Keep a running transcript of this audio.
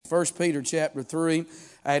1 Peter chapter 3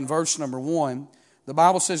 and verse number 1. The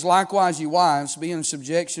Bible says, "Likewise, ye wives, be in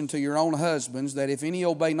subjection to your own husbands, that if any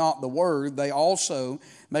obey not the word, they also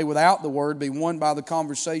may without the word be won by the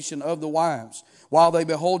conversation of the wives, while they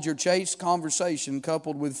behold your chaste conversation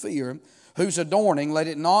coupled with fear, whose adorning, let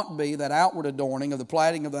it not be that outward adorning of the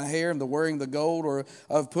plaiting of the hair and the wearing of the gold or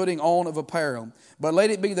of putting on of apparel, but let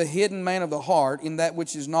it be the hidden man of the heart in that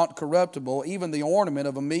which is not corruptible, even the ornament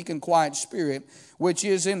of a meek and quiet spirit, which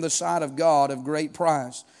is in the sight of God of great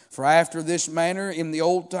price. For after this manner in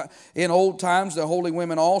old times the holy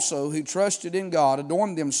women also, who trusted in God,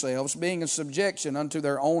 adorned themselves, being in subjection unto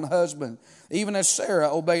their own husband, even as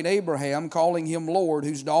Sarah obeyed Abraham, calling him Lord,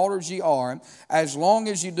 whose daughters ye are, as long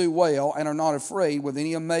as ye do well and are not afraid with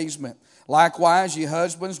any amazement. Likewise, ye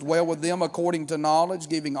husbands, dwell with them according to knowledge,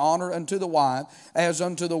 giving honor unto the wife as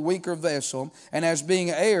unto the weaker vessel, and as being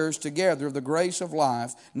heirs together of the grace of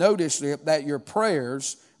life. Notice that your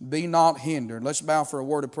prayers be not hindered." Let's bow for a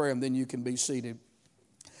word of prayer, and then you can be seated.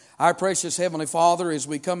 Our precious Heavenly Father, as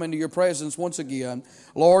we come into your presence once again,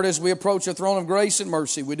 Lord, as we approach the throne of grace and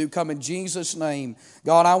mercy, we do come in Jesus' name.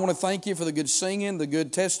 God, I want to thank you for the good singing, the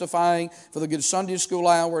good testifying, for the good Sunday school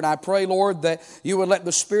hour. And I pray, Lord, that you would let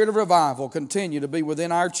the spirit of revival continue to be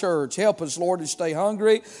within our church. Help us, Lord, to stay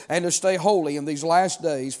hungry and to stay holy in these last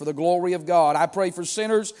days for the glory of God. I pray for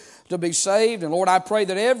sinners to be saved. And Lord, I pray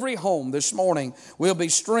that every home this morning will be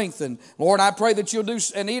strengthened. Lord, I pray that you'll do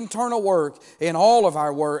an internal work in all of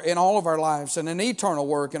our lives, and an eternal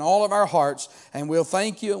work in all of our hearts. And we'll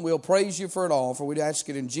thank you and we'll praise you for it all. For we ask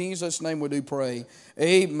it in Jesus' name we do pray.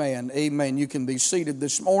 Amen. Amen. You can be seated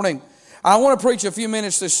this morning. I want to preach a few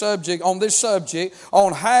minutes on this subject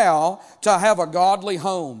on how to have a godly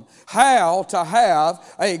home. How to have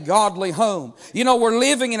a godly home. You know, we're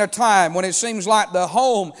living in a time when it seems like the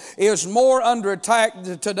home is more under attack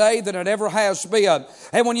today than it ever has been.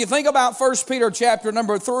 And when you think about 1 Peter chapter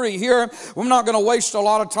number 3 here, we're not going to waste a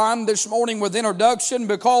lot of time this morning with introduction,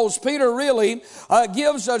 because Peter really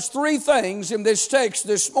gives us three things in this text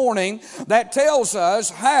this morning that tells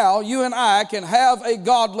us how you and I can have a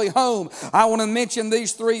godly home. I want to mention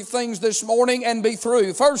these three things this morning and be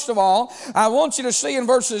through. First of all, I want you to see in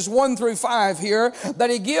verses 1 through 5 here that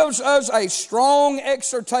he gives us a strong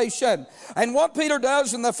exhortation. And what Peter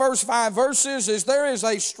does in the first 5 verses is there is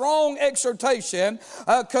a strong exhortation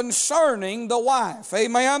concerning the wife.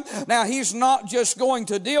 Amen. Now, he's not just going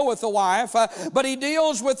to deal with the wife, but he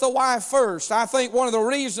deals with the wife first. I think one of the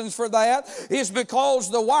reasons for that is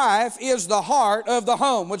because the wife is the heart of the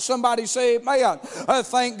home. Would somebody say amen?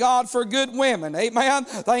 Thank God for good women. Amen.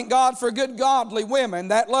 Thank God for good godly women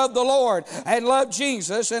that love the Lord and love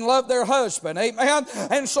Jesus and love their husband. Amen.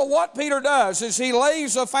 And so what Peter does is he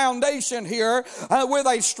lays a foundation here with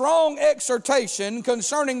a strong exhortation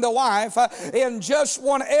concerning the wife in just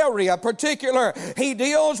one area particular. He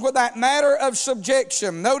deals with that matter of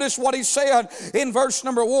subjection. Notice what he said in verse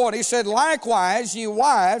number 1. He said, "Likewise, ye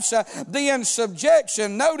wives, be in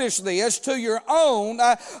subjection," notice this, "to your own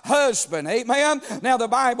husband." Amen. Now, the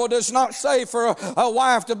Bible does not say for a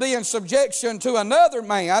wife to be in subjection to another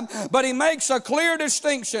man, but he makes a clear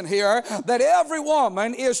distinction here that every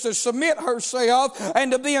woman is to submit herself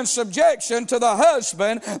and to be in subjection to the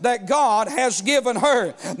husband that God has given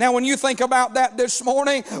her. Now, when you think about that this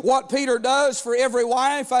morning, what Peter does for every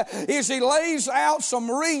wife is he lays out some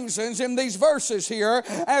reasons in these verses here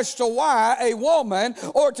as to why a woman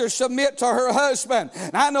ought to submit to her husband.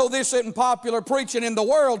 Now, I know this isn't popular preaching in the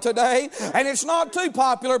world today, and it's not too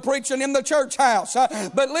popular preaching in the church house.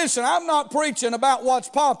 But listen, I'm not preaching about what's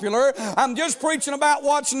popular. I'm just preaching about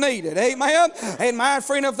what's needed. Amen. And my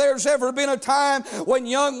friend, if there's ever been a time when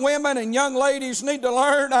young women and young ladies need to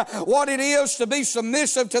learn what it is to be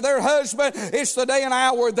submissive to their husband, it's the day and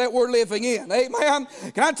hour that we're living in. Amen.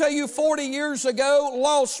 Can I tell you, 40 years ago,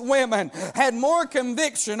 lost women had more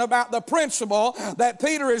conviction about the principle that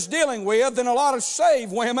Peter is dealing with than a lot of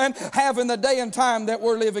saved women have in the day and time that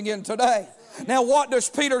we're living in today. Now, what does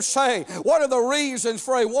Peter say? What are the reasons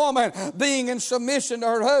for a woman being in submission to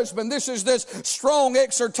her husband? This is this strong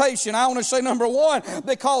exhortation. I want to say, number one,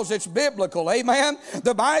 because it's biblical. Amen.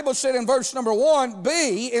 The Bible said in verse number 1,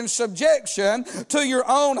 "Be in subjection to your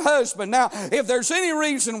own husband." Now, if there's any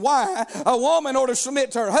reason why a woman ought to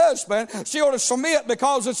submit to her husband, she ought to submit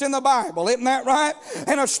because it's in the Bible. Isn't that right?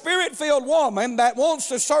 And a spirit-filled woman that wants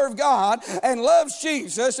to serve God and loves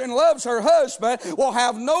Jesus and loves her husband will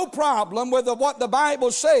have no problem with what the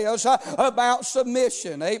Bible says about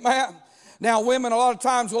submission. Amen. Now, women a lot of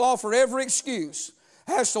times will offer every excuse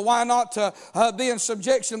as to why not to be in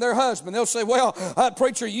subjection to their husband. They'll say, "Well,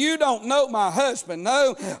 preacher, you don't know my husband."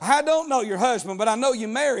 No, I don't know your husband, but I know you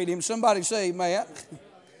married him. Somebody say amen.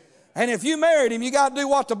 And if you married him, you got to do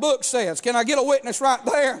what the book says. Can I get a witness right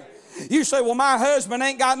there? You say, well, my husband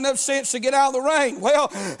ain't got enough sense to get out of the ring. Well,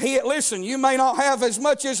 listen, you may not have as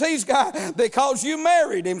much as he's got because you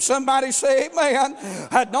married him. Somebody say amen.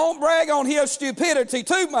 Don't brag on his stupidity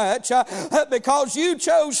too much because you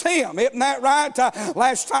chose him. Isn't that right?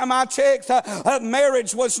 Last time I checked,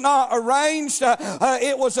 marriage was not arranged.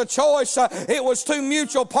 It was a choice. It was two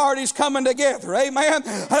mutual parties coming together. Amen.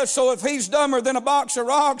 So if he's dumber than a box of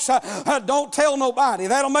rocks, don't tell nobody.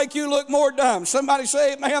 That'll make you look more dumb. Somebody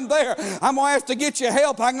say amen there. I'm going to have to get you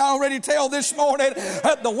help. I can already tell this morning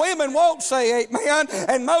the women won't say amen,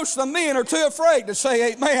 and most of the men are too afraid to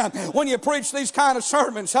say amen when you preach these kind of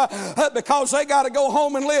sermons because they got to go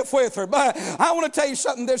home and live with her. But I want to tell you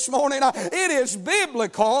something this morning. It is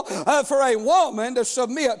biblical for a woman to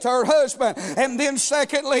submit to her husband. And then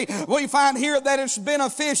secondly, we find here that it's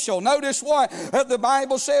beneficial. Notice what the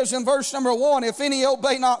Bible says in verse number 1. If any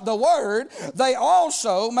obey not the word, they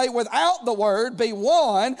also may without the word be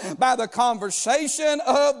won by the conversation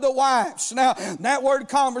of the wives. Now, that word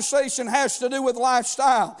conversation has to do with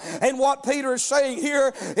lifestyle. And what Peter is saying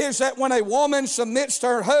here is that when a woman submits to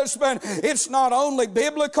her husband, it's not only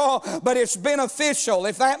biblical, but it's beneficial.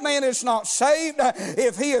 If that man is not saved,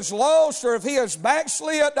 if he is lost, or if he is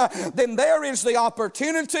backslid, then there is the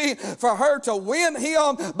opportunity for her to win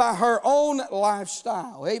him by her own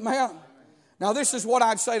lifestyle. Amen. Now, this is what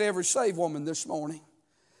I'd say to every saved woman this morning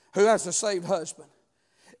who has a saved husband.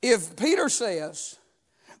 If Peter says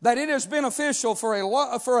that it is beneficial for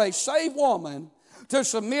a saved woman to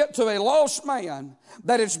submit to a lost man,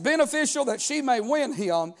 that it's beneficial that she may win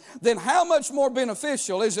him, then how much more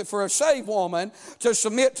beneficial is it for a saved woman to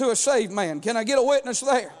submit to a saved man? Can I get a witness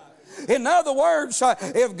there? In other words,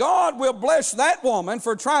 if God will bless that woman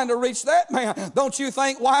for trying to reach that man, don't you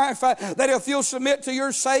think, wife, that if you'll submit to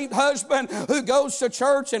your saved husband who goes to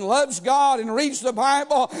church and loves God and reads the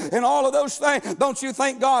Bible and all of those things, don't you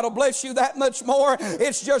think God will bless you that much more?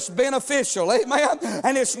 It's just beneficial, amen?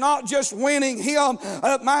 And it's not just winning him,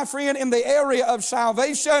 my friend, in the area of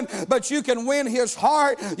salvation, but you can win his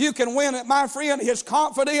heart. You can win, my friend, his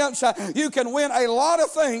confidence. You can win a lot of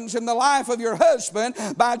things in the life of your husband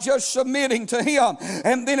by just submitting to him.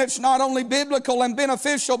 And then it's not only biblical and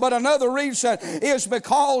beneficial, but another reason is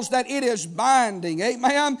because that it is binding.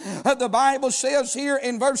 Amen. The Bible says here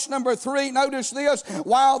in verse number 3, notice this,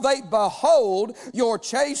 while they behold your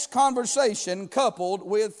chaste conversation coupled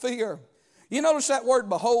with fear. You notice that word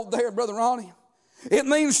behold there, Brother Ronnie? It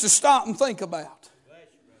means to stop and think about.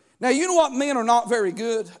 Now, you know what men are not very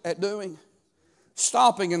good at doing?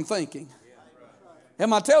 Stopping and thinking.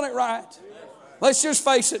 Am I telling it right? Let's just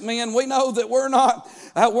face it, men. We know that we're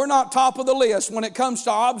not top of the list when it comes to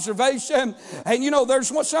observation. And you know, there's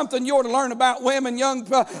something you ought to learn about women, young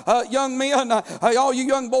men. All you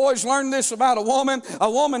young boys, learn this about a woman. A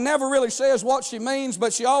woman never really says what she means,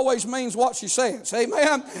 but she always means what she says.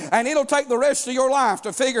 Amen. And it'll take the rest of your life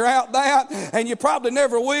to figure out that, and you probably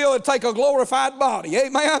never will. It'll take a glorified body.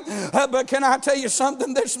 Amen. But can I tell you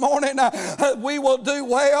something this morning? We will do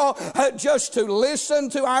well just to listen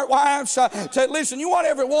to our wives. Listen, you know what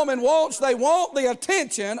every woman wants? They want the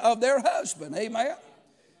attention of their husband. Amen.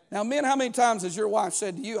 Now, men, how many times has your wife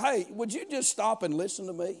said to you, hey, would you just stop and listen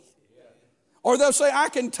to me? Or they'll say, I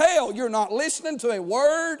can tell you're not listening to a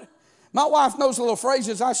word. My wife knows the little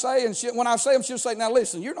phrases I say, and when I say them, she'll say, now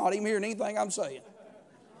listen, you're not even hearing anything I'm saying.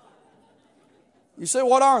 You say,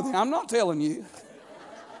 what are they? I'm not telling you.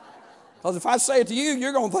 Because if I say it to you,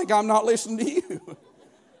 you're going to think I'm not listening to you.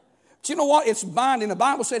 But you know what? It's binding. The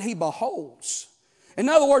Bible said he beholds. In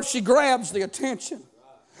other words, she grabs the attention.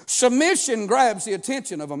 Submission grabs the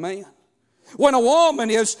attention of a man. When a woman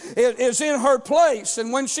is in her place,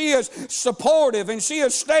 and when she is supportive and she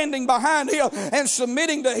is standing behind him and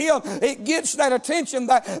submitting to him, it gets that attention.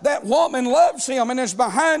 That woman loves him and is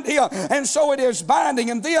behind him, and so it is binding.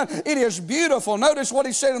 And then it is beautiful. Notice what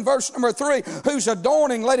he said in verse number 3, whose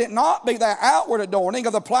adorning, let it not be the outward adorning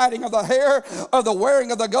of the plaiting of the hair, of the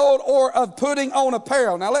wearing of the gold, or of putting on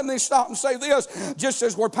apparel. Now let me stop and say this, just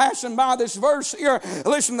as we're passing by this verse here.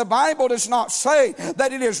 Listen, the Bible does not say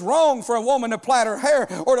that it is wrong for a woman to plait her hair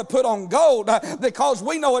or to put on gold, because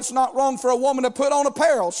we know it's not wrong for a woman to put on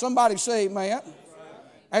apparel. Somebody say amen.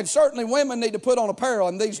 And certainly women need to put on apparel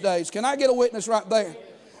in these days. Can I get a witness right there?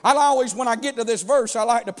 I always, when I get to this verse, I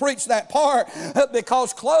like to preach that part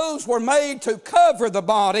because clothes were made to cover the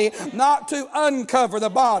body, not to uncover the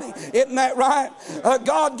body. Isn't that right?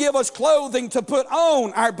 God give us clothing to put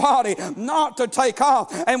on our body, not to take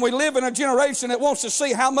off. And we live in a generation that wants to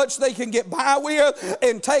see how much they can get by with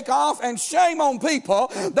and take off. And shame on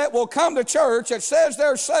people that will come to church that says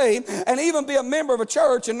they're saved and even be a member of a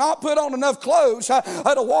church and not put on enough clothes to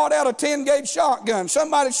wad out a 10-gauge shotgun.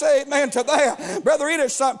 Somebody say amen to that. Brother, it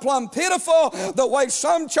is plumb pitiful the way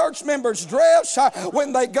some church members dress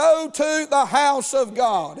when they go to the house of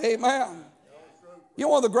God. Amen. You know,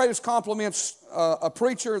 one of the greatest compliments a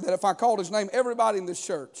preacher that if I called his name, everybody in this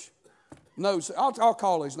church knows. I'll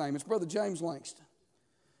call his name. It's Brother James Langston.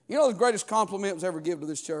 You know the greatest compliment was ever given to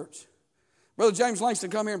this church? Brother James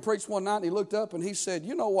Langston come here and preached one night, and he looked up and he said,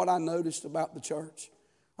 you know what I noticed about the church?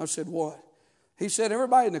 I said, what? He said,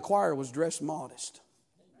 everybody in the choir was dressed modest.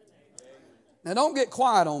 Now don't get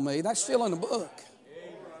quiet on me. That's still in the book.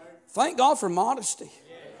 Thank God for modesty.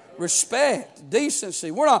 Respect,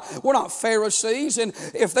 decency. We're not Pharisees, and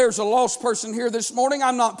if there's a lost person here this morning,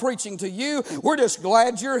 I'm not preaching to you. We're just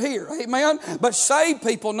glad you're here. Amen. But saved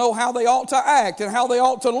people know how they ought to act and how they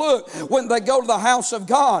ought to look when they go to the house of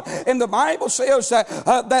God. And the Bible says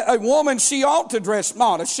that a woman, she ought to dress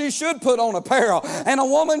modest. She should put on apparel, and a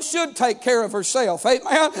woman should take care of herself. Amen.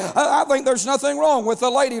 I think there's nothing wrong with a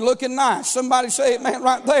lady looking nice. Somebody say amen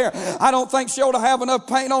right there. I don't think she ought to have enough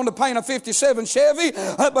paint on to paint a 57 Chevy,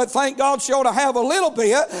 but thank God she ought to have a little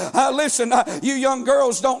bit. Listen, you young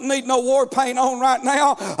girls don't need no war paint on right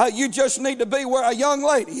now. You just need to be a young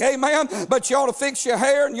lady. Amen. But you ought to fix your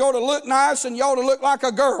hair, and you ought to look nice, and you ought to look like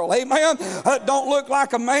a girl. Amen. Don't look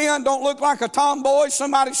like a man. Don't look like a tomboy.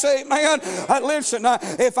 Somebody say amen. Listen,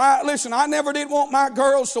 I never did want my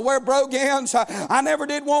girls to wear brogans. I never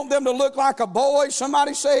did want them to look like a boy.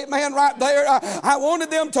 Somebody say amen right there. I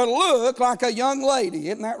wanted them to look like a young lady.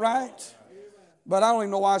 Isn't that right? But I don't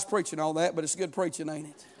even know why I was preaching all that, but it's good preaching, ain't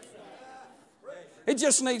it? It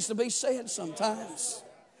just needs to be said sometimes.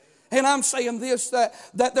 And I'm saying this, that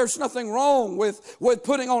there's nothing wrong with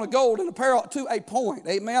putting on a gold and apparel to a point.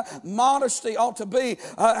 Amen. Modesty ought to be,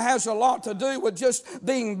 has a lot to do with just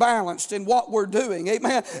being balanced in what we're doing.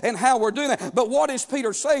 Amen. And how we're doing that. But what is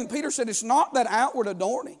Peter saying? Peter said it's not that outward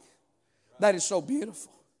adorning that is so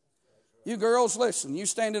beautiful. You girls, listen, you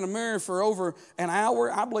stand in a mirror for over an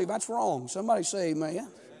hour, I believe that's wrong. Somebody say amen.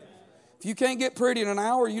 If you can't get pretty in an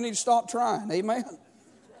hour, you need to stop trying. Amen.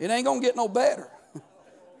 It ain't going to get no better.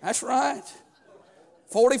 That's right.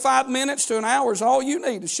 45 minutes to an hour is all you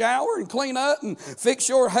need to shower and clean up and fix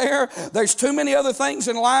your hair. There's too many other things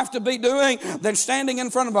in life to be doing than standing in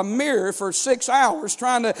front of a mirror for 6 hours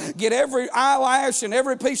trying to get every eyelash and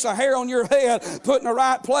every piece of hair on your head put in the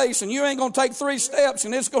right place. And you ain't going to take 3 steps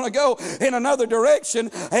and it's going to go in another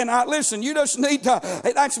direction. And listen, you just need to,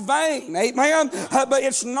 that's vain. Amen. But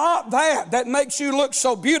it's not that makes you look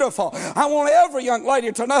so beautiful. I want every young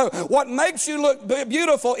lady to know what makes you look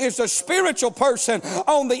beautiful is a spiritual person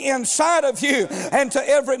on the inside of you. And to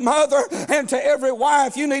every mother and to every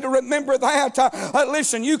wife, you need to remember that.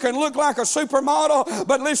 Listen, you can look like a supermodel,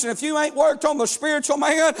 but listen, if you ain't worked on the spiritual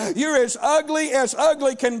man, you're as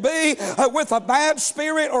ugly can be with a bad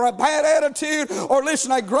spirit or a bad attitude or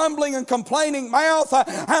listen, a grumbling and complaining mouth.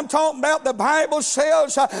 I'm talking about the Bible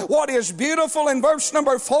says what is beautiful in verse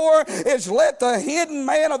number 4 is let the hidden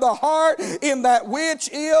man of the heart in that which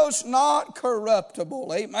is not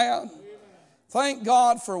corruptible. Amen. Thank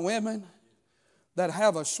God for women that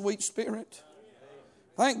have a sweet spirit.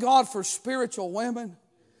 Thank God for spiritual women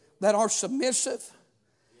that are submissive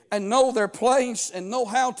and know their place and know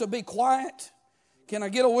how to be quiet. Can I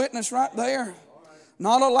get a witness right there?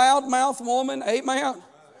 Not a loudmouth woman. Amen.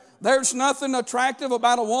 There's nothing attractive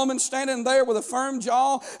about a woman standing there with a firm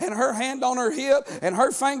jaw and her hand on her hip and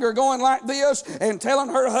her finger going like this and telling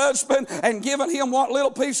her husband and giving him what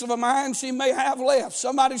little piece of a mind she may have left.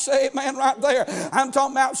 Somebody say amen right there. I'm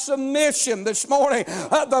talking about submission this morning.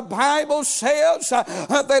 The Bible says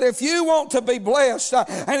that if you want to be blessed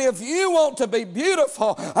and if you want to be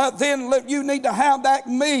beautiful, then you need to have that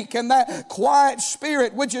meek and that quiet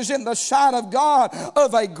spirit which is in the sight of God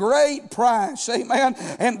of a great price. Amen.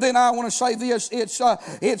 And then I want to say this,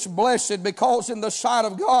 it's blessed because in the sight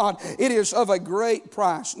of God it is of a great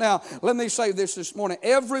price. Now, let me say this morning.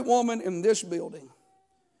 Every woman in this building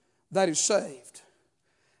that is saved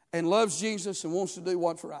and loves Jesus and wants to do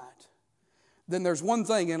what's right, then there's one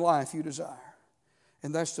thing in life you desire,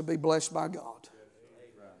 and that's to be blessed by God.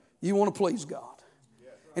 You want to please God.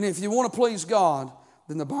 And if you want to please God,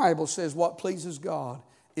 then the Bible says what pleases God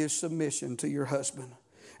is submission to your husband.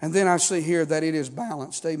 And then I see here that it is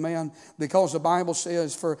balanced, amen. Because the Bible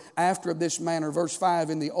says, for after this manner, verse 5,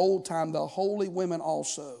 in the old time the holy women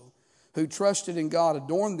also, who trusted in God,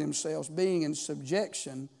 adorned themselves, being in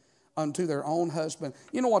subjection unto their own husband.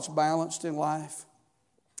 You know what's balanced in life?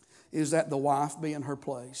 Is that the wife be in her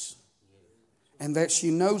place. And that she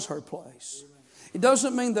knows her place. It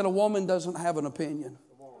doesn't mean that a woman doesn't have an opinion.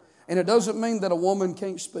 And it doesn't mean that a woman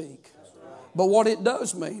can't speak. But what it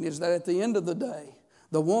does mean is that at the end of the day,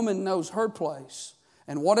 the woman knows her place.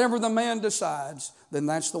 And whatever the man decides, then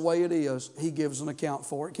that's the way it is. He gives an account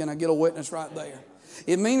for it. Can I get a witness right there?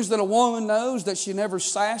 It means that a woman knows that she never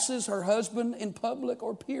sasses her husband in public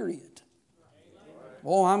or period.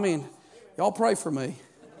 Boy, I mean, y'all pray for me.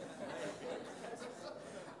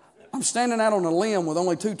 I'm standing out on a limb with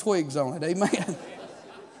only 2 twigs on it. Amen.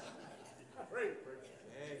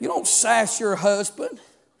 You don't sass your husband.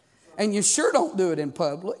 And you sure don't do it in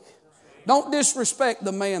public. Don't disrespect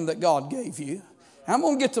the man that God gave you. I'm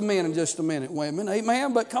going to get to men in just a minute, women.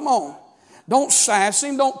 Amen. But come on. Don't sass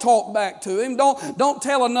him. Don't talk back to him. Don't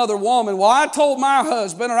tell another woman, well, I told my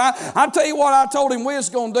husband, or I tell you what I told him we was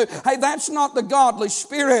going to do. Hey, that's not the godly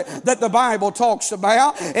spirit that the Bible talks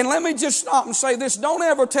about. And let me just stop and say this. Don't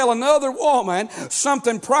ever tell another woman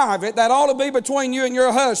something private that ought to be between you and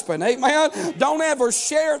your husband. Amen? Don't ever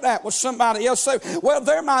share that with somebody else. Say, well,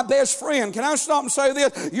 they're my best friend. Can I stop and say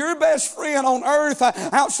this? Your best friend on earth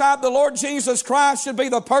outside the Lord Jesus Christ should be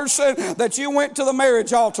the person that you went to the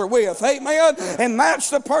marriage altar with. Amen? And that's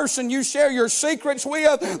the person you share your secrets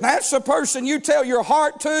with. That's the person you tell your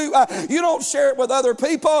heart to. You don't share it with other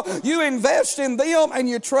people. You invest in them and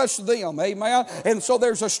you trust them. Amen. And so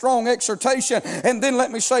there's a strong exhortation. And then let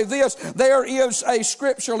me say this. There is a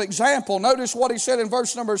scriptural example. Notice what he said in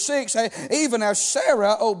verse number 6. Even as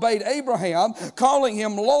Sarah obeyed Abraham, calling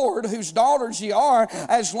him Lord, whose daughters ye are,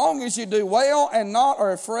 as long as you do well and not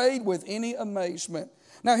are afraid with any amazement.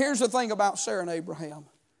 Now here's the thing about Sarah and Abraham.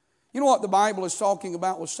 You know what the Bible is talking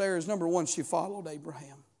about with Sarah is, number one, she followed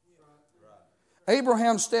Abraham.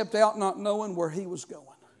 Abraham stepped out not knowing where he was going.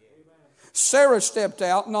 Sarah stepped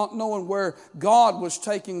out not knowing where God was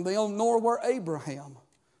taking them, nor where Abraham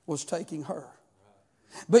was taking her.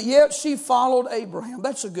 But yet she followed Abraham.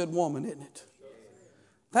 That's a good woman, isn't it?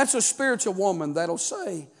 That's a spiritual woman that'll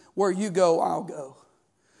say, where you go, I'll go.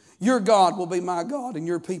 Your God will be my God, and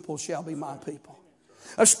your people shall be my people.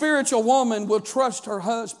 A spiritual woman will trust her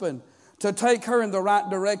husband to take her in the right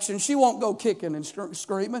direction. She won't go kicking and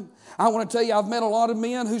screaming. I want to tell you, I've met a lot of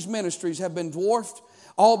men whose ministries have been dwarfed,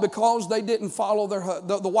 all because they didn't follow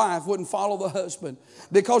the wife wouldn't follow the husband,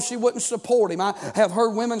 because she wouldn't support him. I have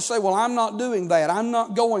heard women say, well, I'm not doing that. I'm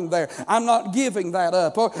not going there. I'm not giving that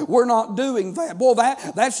up. Or we're not doing that. Boy,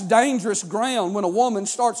 that's dangerous ground when a woman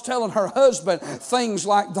starts telling her husband things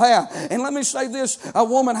like that. And let me say this, a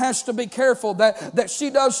woman has to be careful that she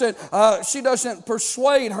doesn't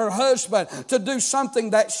persuade her husband to do something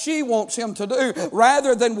that she wants him to do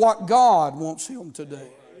rather than what God wants him to do.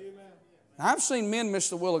 I've seen men miss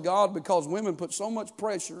the will of God because women put so much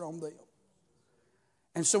pressure on them.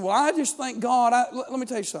 And so, well, I just thank God. Let me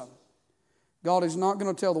tell you something. God is not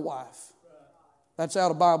going to tell the wife. That's out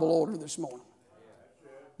of Bible order this morning.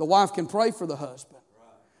 The wife can pray for the husband.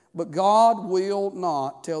 But God will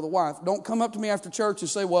not tell the wife. Don't come up to me after church and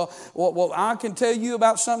say, well, I can tell you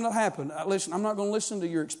about something that happened. Listen, I'm not going to listen to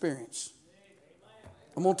your experience.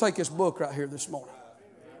 I'm going to take this book right here this morning.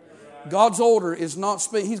 God's order is not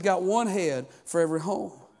speak. He's got one head for every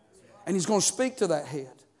home. And He's going to speak to that head.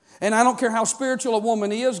 And I don't care how spiritual a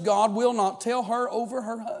woman is, God will not tell her over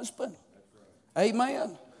her husband.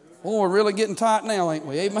 Amen. Oh, we're really getting tight now, ain't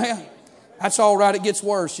we? Amen. That's all right. It gets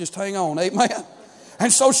worse. Just hang on. Amen.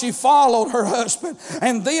 And so she followed her husband.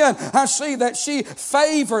 And then I see that she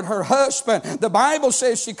favored her husband. The Bible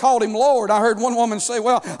says she called him Lord. I heard one woman say,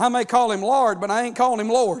 well, I may call him Lord, but I ain't calling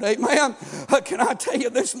him Lord. Amen. Can I tell you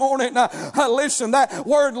this morning, listen, that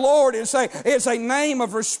word Lord is a name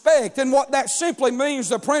of respect. And what that simply means,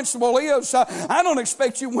 the principle is, I don't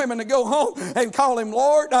expect you women to go home and call him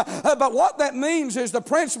Lord. But what that means is the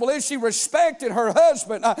principle is she respected her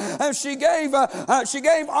husband. And she gave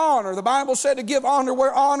honor. The Bible said to give honor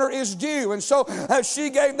where honor is due. And so she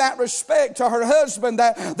gave that respect to her husband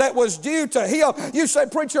that was due to him. You say,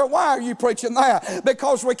 preacher, why are you preaching that?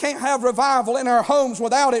 Because we can't have revival in our homes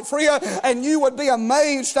without it, Freya. And you would be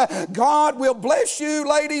amazed. God will bless you,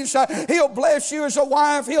 ladies. He'll bless you as a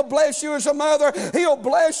wife. He'll bless you as a mother. He'll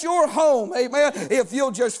bless your home. Amen. If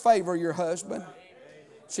you'll just favor your husband.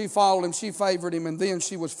 She followed him. She favored him. And then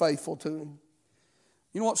she was faithful to him.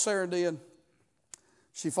 You know what Sarah did?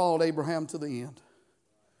 She followed Abraham to the end.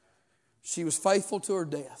 She was faithful to her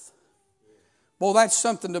death. Boy, that's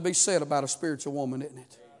something to be said about a spiritual woman, isn't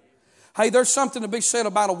it? Hey, there's something to be said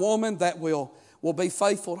about a woman that will be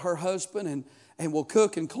faithful to her husband and will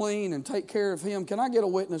cook and clean and take care of him. Can I get a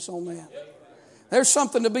witness on that? There's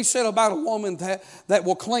something to be said about a woman that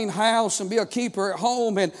will clean house and be a keeper at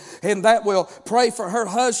home and that will pray for her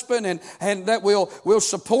husband and that will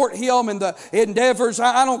support him in the endeavors.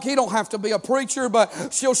 He don't have to be a preacher, but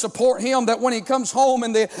she'll support him that when he comes home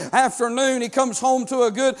in the afternoon, he comes home to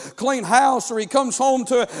a good clean house, or he comes home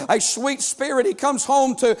to a sweet spirit. He comes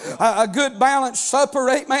home to a good balanced supper,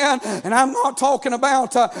 amen. And I'm not talking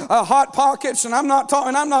about hot pockets, and I'm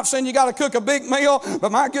not saying you got to cook a big meal,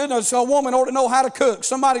 but my goodness, a woman ought to know how to cook.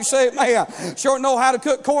 Somebody say it, man. Sure know how to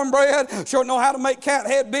cook cornbread. Sure know how to make cat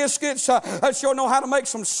head biscuits. Sure know how to make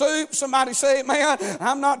some soup. Somebody say it, man.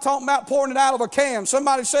 I'm not talking about pouring it out of a can.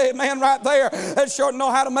 Somebody say it, man, right there. Sure know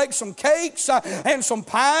how to make some cakes and some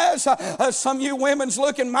pies. Some of you women's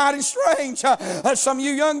looking mighty strange. Some of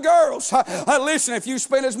you young girls, listen, if you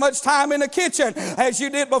spend as much time in the kitchen as you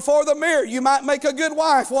did before the mirror, you might make a good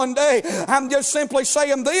wife one day. I'm just simply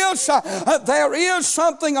saying this. There is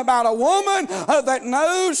something about a woman that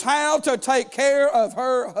knows how to take care of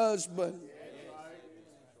her husband.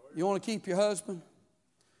 You want to keep your husband?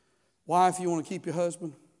 Wife, you want to keep your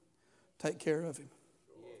husband? Take care of him.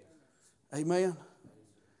 Amen.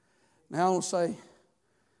 Now I want to say,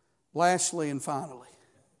 lastly and finally,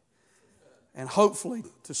 and hopefully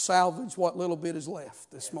to salvage what little bit is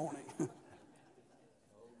left this morning.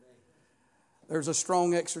 There's a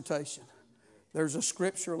strong exhortation. There's a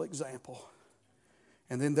scriptural example.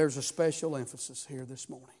 And then there's a special emphasis here this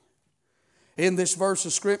morning. In this verse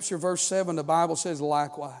of Scripture, verse 7, the Bible says,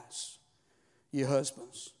 likewise, ye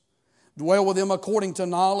husbands, dwell with them according to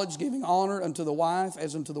knowledge, giving honor unto the wife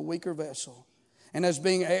as unto the weaker vessel, and as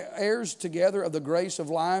being heirs together of the grace of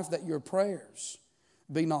life, that your prayers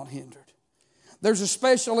be not hindered. There's a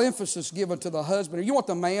special emphasis given to the husband. You know what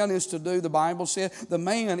the man is to do, the Bible said? The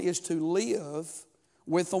man is to live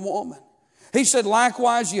with the woman. He said,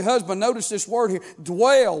 likewise, ye husband, notice this word here,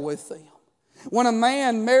 dwell with them. When a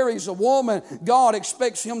man marries a woman, God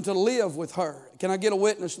expects him to live with her. Can I get a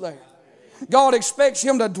witness there? God expects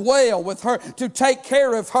him to dwell with her, to take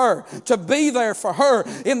care of her, to be there for her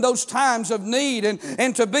in those times of need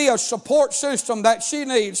and to be a support system that she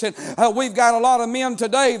needs. And we've got a lot of men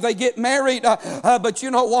today, they get married, but you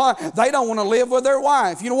know what? They don't want to live with their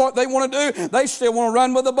wife. You know what they want to do? They still want to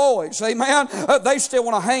run with the boys. Amen? They still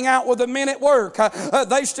want to hang out with the men at work.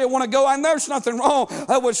 They still want to go, and there's nothing wrong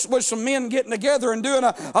with some men getting together and doing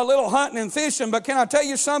a little hunting and fishing. But can I tell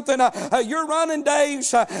you something? Your running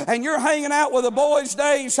days and you're hanging out with the boys'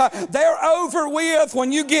 days, they're over with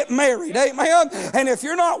when you get married. Amen? And if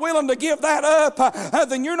you're not willing to give that up,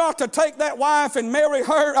 then you're not to take that wife and marry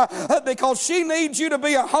her because she needs you to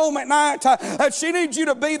be at home at night. She needs you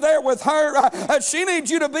to be there with her. She needs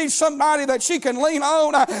you to be somebody that she can lean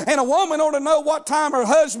on. And a woman ought to know what time her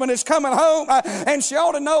husband is coming home, and she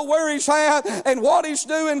ought to know where he's at and what he's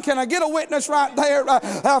doing. Can I get a witness right there?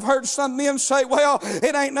 I've heard some men say, well,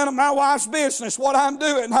 it ain't none of my wife's business what I'm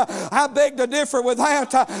doing. I beg to differ with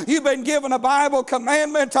that. You've been given a Bible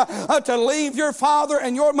commandment to leave your father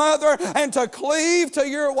and your mother and to cleave to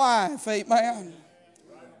your wife. Amen.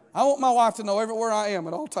 I want my wife to know everywhere I am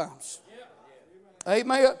at all times.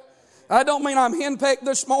 Amen. I don't mean I'm henpecked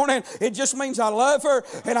this morning. It just means I love her,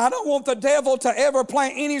 and I don't want the devil to ever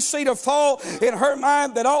plant any seed of thought in her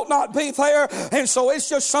mind that ought not be there. And so it's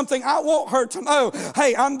just something I want her to know.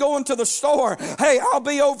 Hey, I'm going to the store. Hey, I'll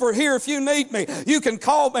be over here if you need me. You can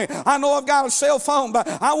call me. I know I've got a cell phone, but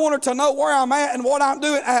I want her to know where I'm at and what I'm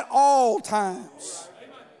doing at all times.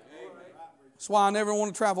 That's why I never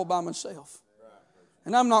want to travel by myself.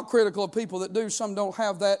 And I'm not critical of people that do. Some don't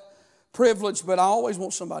have that privilege, but I always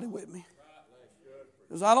want somebody with me.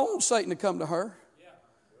 Because I don't want Satan to come to her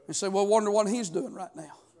and say, well, wonder what he's doing right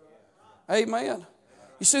now. Amen.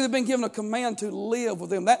 You see, they've been given a command to live with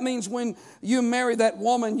them. That means when you marry that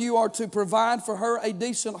woman, you are to provide for her a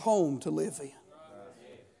decent home to live in.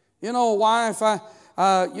 You know, a wife,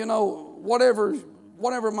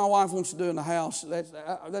 whatever my wife wants to do in the house,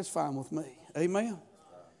 that's fine with me. Amen.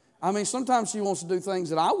 I mean, sometimes she wants to do things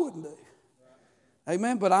that I wouldn't do.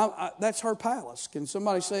 Amen. But that's her palace. Can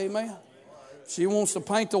somebody say amen? She wants to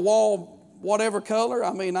paint the wall whatever color.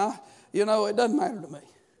 I mean, it doesn't matter to me.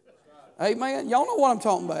 Amen. Y'all know what I'm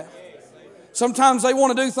talking about. Sometimes they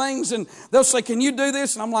want to do things and they'll say, can you do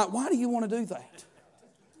this? And I'm like, why do you want to do that?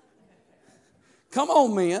 Come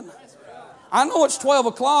on, men. I know it's 12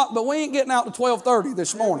 o'clock, but we ain't getting out to 12:30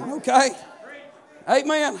 this morning, okay?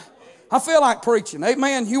 Amen. I feel like preaching.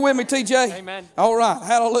 Amen. You with me, TJ? Amen. All right.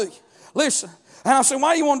 Hallelujah. Listen. And I said,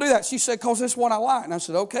 why do you want to do that? She said, because that's what I like. And I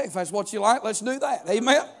said, okay, if that's what you like, let's do that.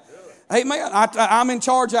 Amen. Amen. I'm in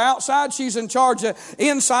charge of outside. She's in charge of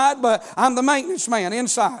inside, but I'm the maintenance man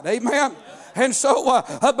inside. Amen. And so,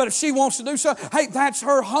 but if she wants to do something, hey, that's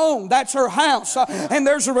her home. That's her house. And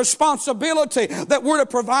there's a responsibility that we're to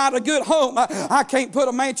provide a good home. I can't put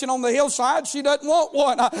a mansion on the hillside. She doesn't want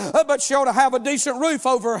one. But she ought to have a decent roof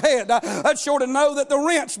over her head. She ought to know that the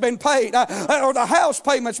rent's been paid or the house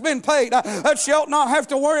payment's been paid. She ought not have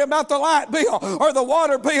to worry about the light bill or the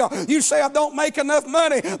water bill. You say, I don't make enough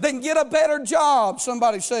money. Then get a better job.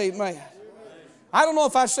 Somebody say amen. I don't know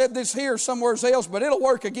if I said this here or somewhere else, but it'll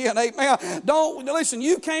work again. Amen. Listen,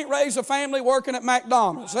 you can't raise a family working at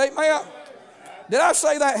McDonald's. Amen. Did I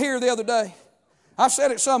say that here the other day? I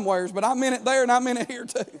said it somewheres, but I meant it there and I meant it here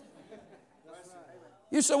too.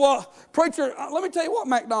 You say, well, preacher, let me tell you what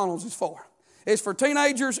McDonald's is for. It's for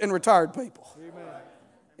teenagers and retired people.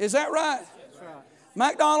 Is that right?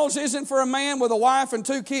 McDonald's isn't for a man with a wife and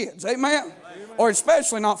 2 kids. Amen. Or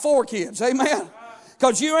especially not 4 kids. Amen.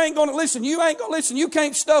 Because you ain't going to listen. You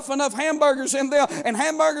can't stuff enough hamburgers in there, and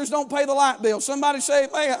hamburgers don't pay the light bill. Somebody say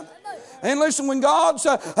amen. And listen, when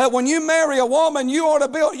you marry a woman, you ought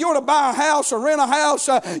to buy a house or rent a house.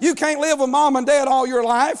 You can't live with mom and dad all your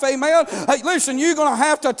life. Amen. Hey, listen, you're going to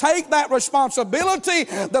have to take that responsibility.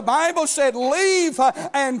 The Bible said, leave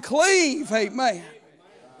and cleave. Amen.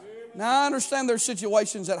 Now I understand there's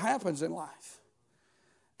situations that happens in life,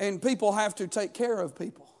 and people have to take care of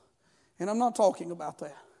people. And I'm not talking about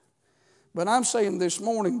that. But I'm saying this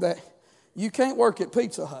morning that you can't work at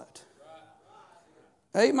Pizza Hut.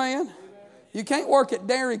 Amen. You can't work at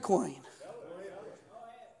Dairy Queen.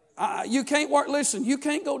 You can't work, listen, you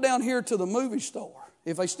can't go down here to the movie store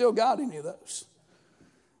if they still got any of those.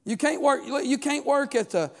 You can't work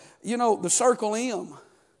at the Circle M.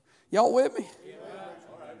 Y'all with me?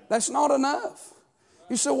 That's not enough.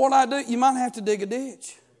 You say, what I do? You might have to dig a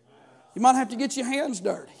ditch. You might have to get your hands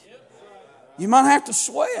dirty. You might have to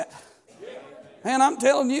sweat. And I'm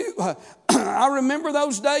telling you, I remember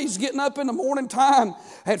those days getting up in the morning time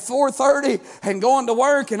at 4:30 and going to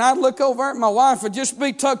work, and I'd look over at my wife would just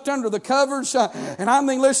be tucked under the covers, and I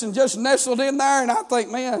mean, listen, just nestled in there, and I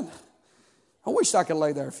think, man, I wish I could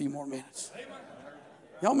lay there a few more minutes.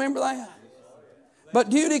 Y'all remember that? But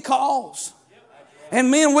duty calls. And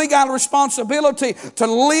men, we got a responsibility to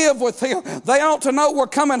live with Him. They ought to know we're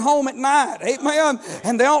coming home at night. Amen.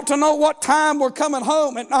 And they ought to know what time we're coming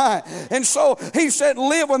home at night. And so He said,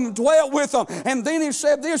 live and dwell with them. And then He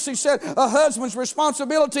said this. He said, a husband's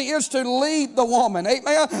responsibility is to lead the woman.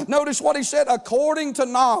 Amen. Notice what He said, according to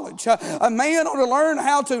knowledge. A man ought to learn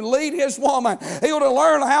how to lead his woman. He ought to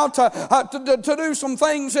learn how to do some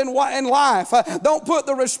things in life. Don't put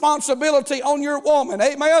the responsibility on your woman.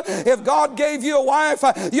 Amen. If God gave you a wife,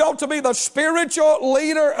 you ought to be the spiritual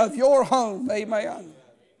leader of your home. Amen.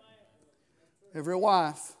 Every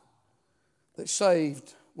wife that's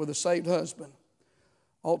saved with a saved husband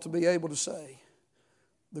ought to be able to say,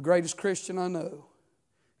 the greatest Christian I know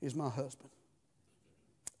is my husband.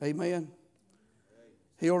 Amen.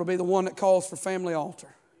 He ought to be the one that calls for family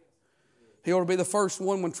altar. He ought to be the first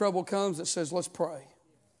one when trouble comes that says, let's pray.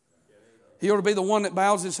 He ought to be the one that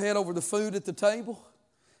bows his head over the food at the table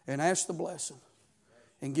and asks the blessing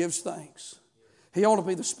and gives thanks. He ought to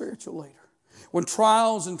be the spiritual leader. When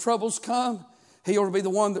trials and troubles come, he ought to be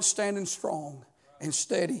the one that's standing strong and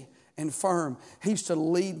steady and firm. He's to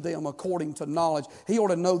lead them according to knowledge. He ought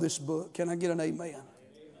to know this book. Can I get an amen?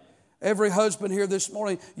 Every husband here this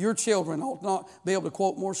morning, your children ought not be able to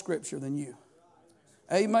quote more scripture than you.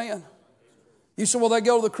 Amen. You say, well, they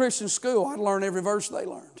go to the Christian school. I'd learn every verse they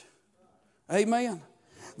learned. Amen.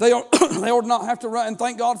 They ought not have to run, and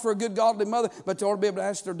thank God for a good godly mother, but they ought to be able to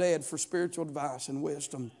ask their dad for spiritual advice and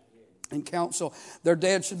wisdom and counsel. Their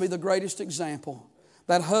dad should be the greatest example.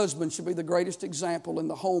 That husband should be the greatest example in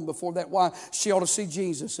the home before that wife. She ought to see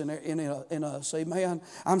Jesus in us. Amen.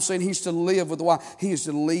 I'm saying he's to live with the wife. He is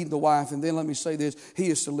to lead the wife. And then let me say this. He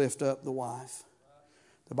is to lift up the wife.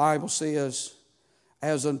 The Bible says,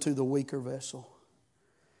 as unto the weaker vessel.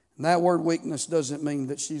 And that word weakness doesn't mean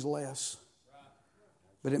that she's less.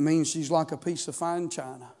 But it means she's like a piece of fine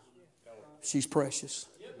china. She's precious.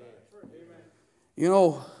 You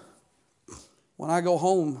know, when I go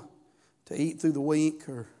home to eat through the week,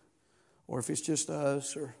 or if it's just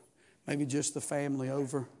us, or maybe just the family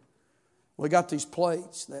over, we got these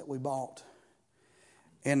plates that we bought.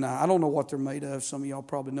 And I don't know what they're made of. Some of y'all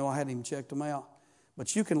probably know. I hadn't even checked them out.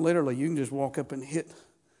 But you can just walk up and hit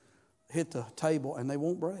the table and they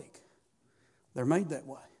won't break. They're made that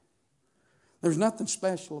way. There's nothing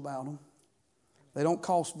special about them. They don't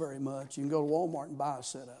cost very much. You can go to Walmart and buy a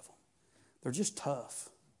set of them. They're just tough.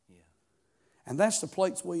 And that's the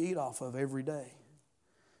plates we eat off of every day.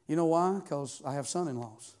 You know why? Because I have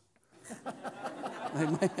son-in-laws.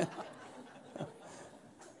 Amen.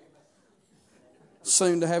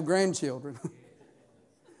 Soon to have grandchildren.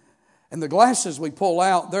 And the glasses we pull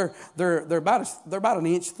out, they're about an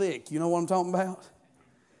inch thick. You know what I'm talking about?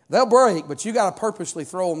 They'll break, but you got to purposely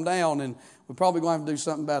throw them down, and we're probably going to have to do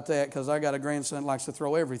something about that because I got a grandson that likes to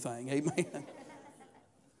throw everything. Amen.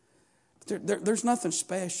 There's nothing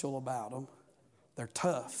special about them. They're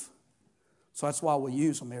tough. So that's why we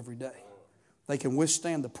use them every day. They can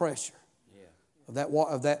withstand the pressure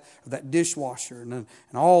of that dishwasher and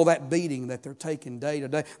all that beating that they're taking day to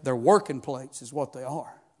day. They're working plates is what they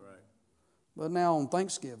are. Right. But now on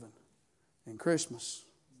Thanksgiving and Christmas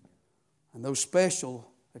and those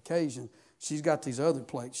special occasions, she's got these other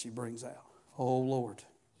plates she brings out. Oh, Lord.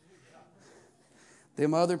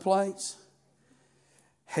 Them other plates,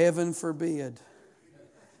 heaven forbid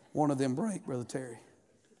one of them break, Brother Terry.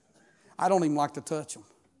 I don't even like to touch them.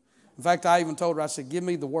 In fact, I even told her, I said, give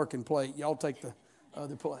me the working plate. Y'all take the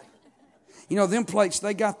other plate. You know, them plates,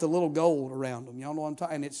 they got the little gold around them. Y'all know what I'm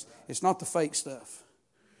talking about? And it's not the fake stuff.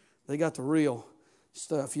 They got the real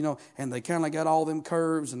stuff, you know. And they kind of got all them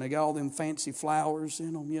curves and they got all them fancy flowers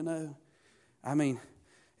in them, you know. I mean,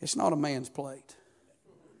 it's not a man's plate.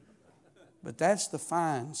 But that's the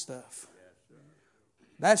fine stuff.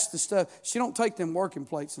 That's the stuff. She don't take them working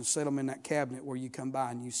plates and set them in that cabinet where you come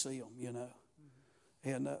by and you see them, you know.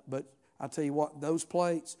 And but I tell you what, those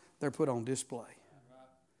plates, they're put on display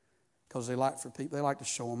because they like to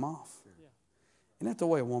show them off. Isn't that the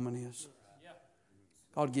way a woman is?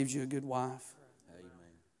 God gives you a good wife.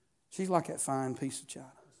 She's like that fine piece of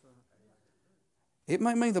china. It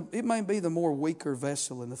may be the more weaker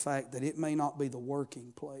vessel in the fact that it may not be the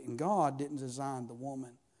working plate. And God didn't design the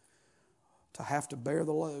woman to have to bear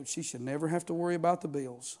the load. She should never have to worry about the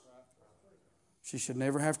bills. She should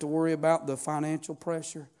never have to worry about the financial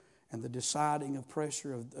pressure and the deciding of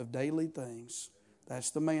pressure of daily things.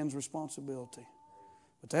 That's the man's responsibility.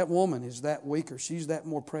 But that woman is that weaker. She's that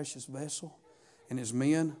more precious vessel. And as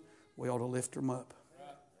men, we ought to lift her up.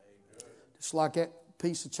 Just like that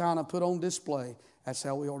piece of china put on display, that's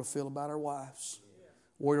how we ought to feel about our wives.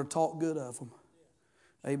 We ought to talk good of them.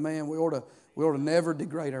 Amen. We ought to never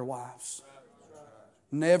degrade our wives.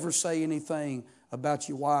 Never say anything about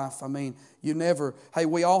your wife. I mean,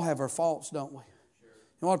 we all have our faults, don't we?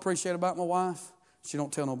 You know what I appreciate about my wife? She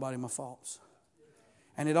don't tell nobody my faults.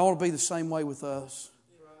 And it ought to be the same way with us.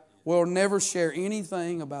 We'll never share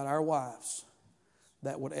anything about our wives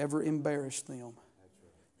that would ever embarrass them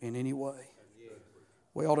in any way.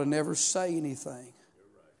 We ought to never say anything.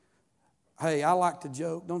 Hey, I like to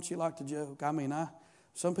joke. Don't you like to joke? I mean,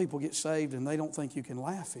 some people get saved and they don't think you can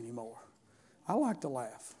laugh anymore. I like to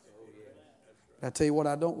laugh. But I tell you what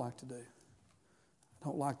I don't like to do. I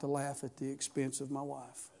don't like to laugh at the expense of my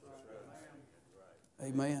wife.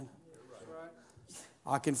 Amen.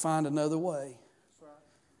 I can find another way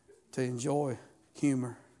to enjoy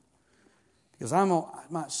humor. Because I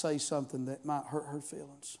might say something that might hurt her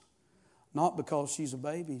feelings. Not because she's a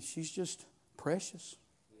baby. She's just precious.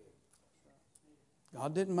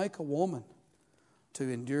 God didn't make a woman to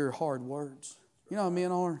endure hard words. You know how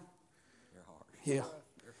men are? Yeah.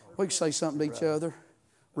 We can say something to each other,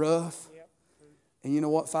 rough. And you know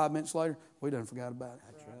what? 5 minutes later, we done forgot about it.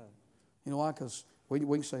 That's right. You know why? Because we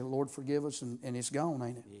can say, Lord, forgive us, and it's gone,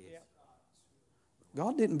 ain't it? Yeah.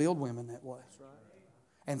 God didn't build women that way. That's right.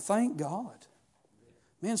 And thank God.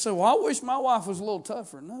 Men say, well, I wish my wife was a little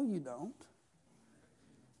tougher. No, you don't.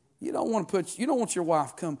 You don't want your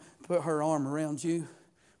wife to come put her arm around you.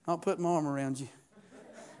 Not put my arm around you.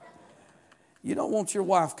 You don't want your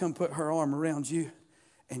wife to come put her arm around you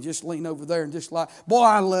and just lean over there and just like, boy,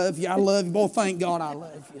 I love you. I love you. Boy, thank God I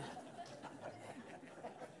love you.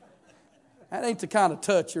 That ain't the kind of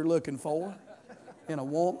touch you're looking for in a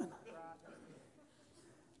woman.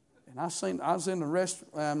 And I was in the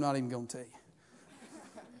restaurant. I'm not even going to tell you.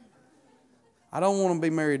 I don't want to be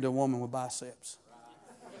married to a woman with biceps.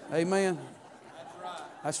 Amen?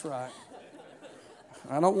 That's right.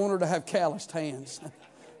 I don't want her to have calloused hands.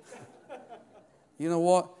 You know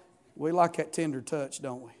what? We like that tender touch,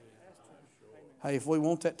 don't we? Hey, if we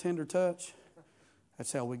want that tender touch,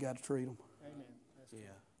 that's how we got to treat them.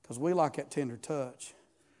 Because we like that tender touch.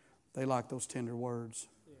 They like those tender words.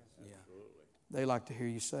 Yeah. They like to hear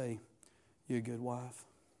you say, you're a good wife.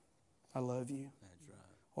 I love you. That's right.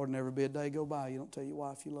 Or never be a day go by you don't tell your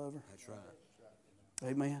wife you love her. That's right.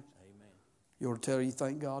 Amen. Amen. You ought to tell her you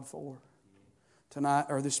thank God for her. Tonight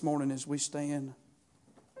or this morning as we stand,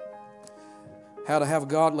 how to have a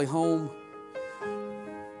godly home.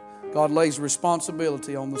 God lays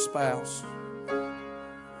responsibility on the spouse.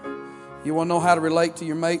 You want to know how to relate to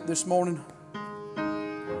your mate this morning?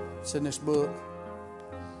 It's in this book.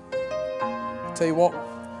 I tell you what,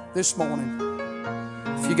 this morning,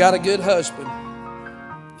 if you got a good husband,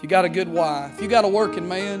 if you got a good wife, if you got a working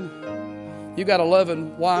man, you got a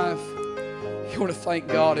loving wife, you ought to thank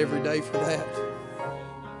God every day for that.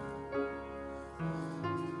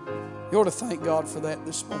 You ought to thank God for that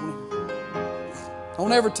this morning.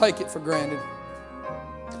 Don't ever take it for granted.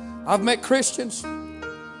 I've met Christians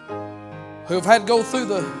who have had to go through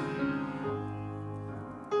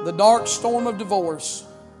the dark storm of divorce.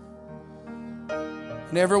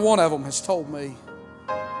 And every one of them has told me,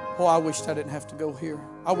 oh, I wished I didn't have to go here.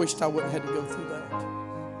 I wished I wouldn't have had to go through that.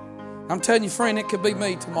 I'm telling you, friend, it could be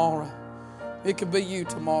me tomorrow. It could be you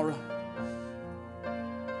tomorrow.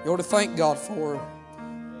 You ought to thank God for her.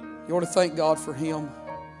 You ought to thank God for him.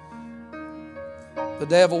 The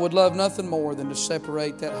devil would love nothing more than to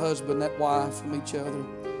separate that husband, that wife from each other.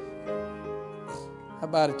 How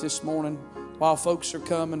about it this morning? While folks are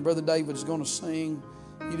coming, Brother David's going to sing.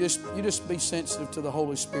 You just be sensitive to the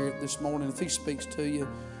Holy Spirit this morning. If He speaks to you,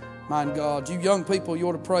 mind God. You young people, you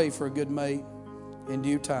ought to pray for a good mate in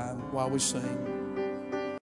due time while we sing.